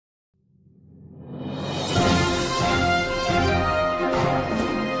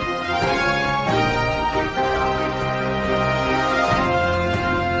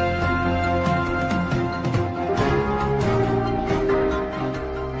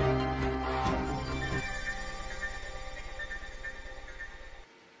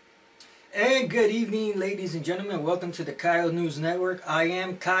And good evening, ladies and gentlemen. Welcome to the Kyle News Network. I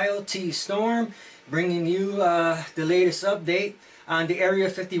am Kyle T. Storm, bringing you the latest update on the Area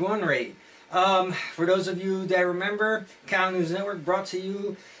 51 raid. For those of you that remember, Kyle News Network brought to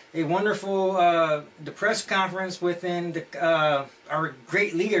you a wonderful the press conference within the, our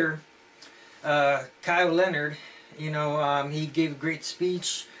great leader, Kyle Leonard. You know, he gave a great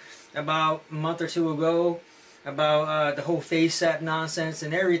speech about a month or two ago about the whole FaceApp nonsense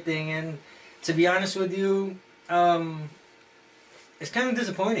and everything, and to be honest with you, it's kind of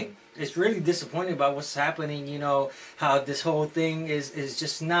disappointing. It's really disappointing about what's happening. You know, how this whole thing is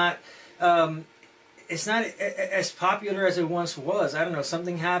just not it's not as popular as it once was. I don't know,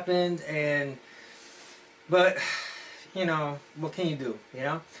 something happened, but you know, what can you do? You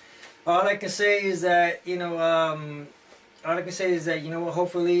know, all I can say is that, you know,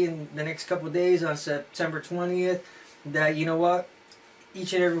 hopefully in the next couple of days, on September 20th, that, you know what,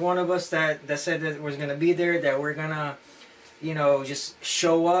 each and every one of us that said that was going to be there, that we're going to, you know, just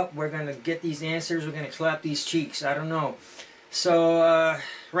show up. We're going to get these answers. We're going to clap these cheeks. I don't know. So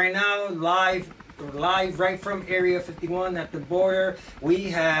right now, live right from Area 51 at the border, we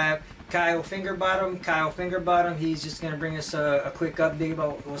have Kyle Fingerbottom. Kyle Fingerbottom, he's just going to bring us a quick update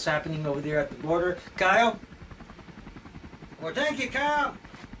about what's happening over there at the border. Kyle? Well, thank you, Kyle.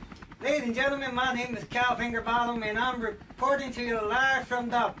 Ladies and gentlemen, my name is Kyle Fingerbottom, and I'm reporting to you live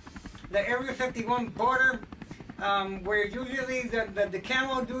from the Area 51 border, where usually the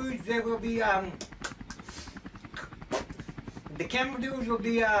camo dudes, they will be, the camo dudes will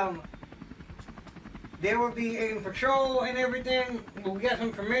be, they will be in patrol and everything. We'll get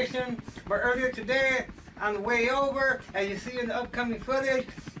some permission. But earlier today, on the way over, as you see in the upcoming footage,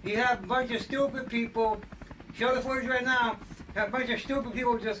 you have a bunch of stupid people. Show the footage right now. A bunch of stupid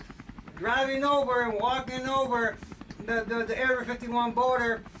people just driving over and walking over the Area 51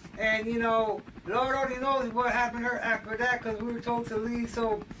 border, and you know, Lord only knows what happened after that, because we were told to leave.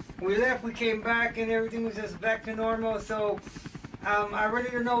 So we left, we came back, and everything was just back to normal. So I really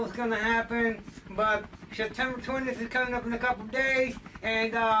don't know what's gonna happen, but September 20th is coming up in a couple of days,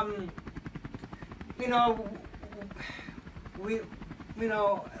 and you know,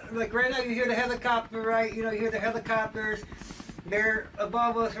 like right now you hear the helicopter, right? You know, you hear the helicopters. They're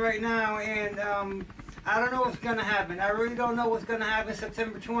above us right now, and I don't know what's going to happen. I really don't know what's going to happen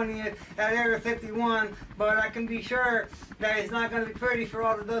September 20th at Area 51, but I can be sure that it's not going to be pretty for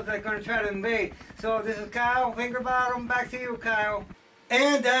all of those that are going to try to invade. So this is Kyle Fingerbottom. Back to you, Kyle.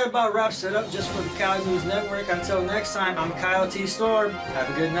 And that about wraps it up just for the Kyle News Network. Until next time, I'm Kyle T. Storm. Have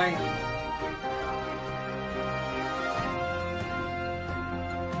a good night.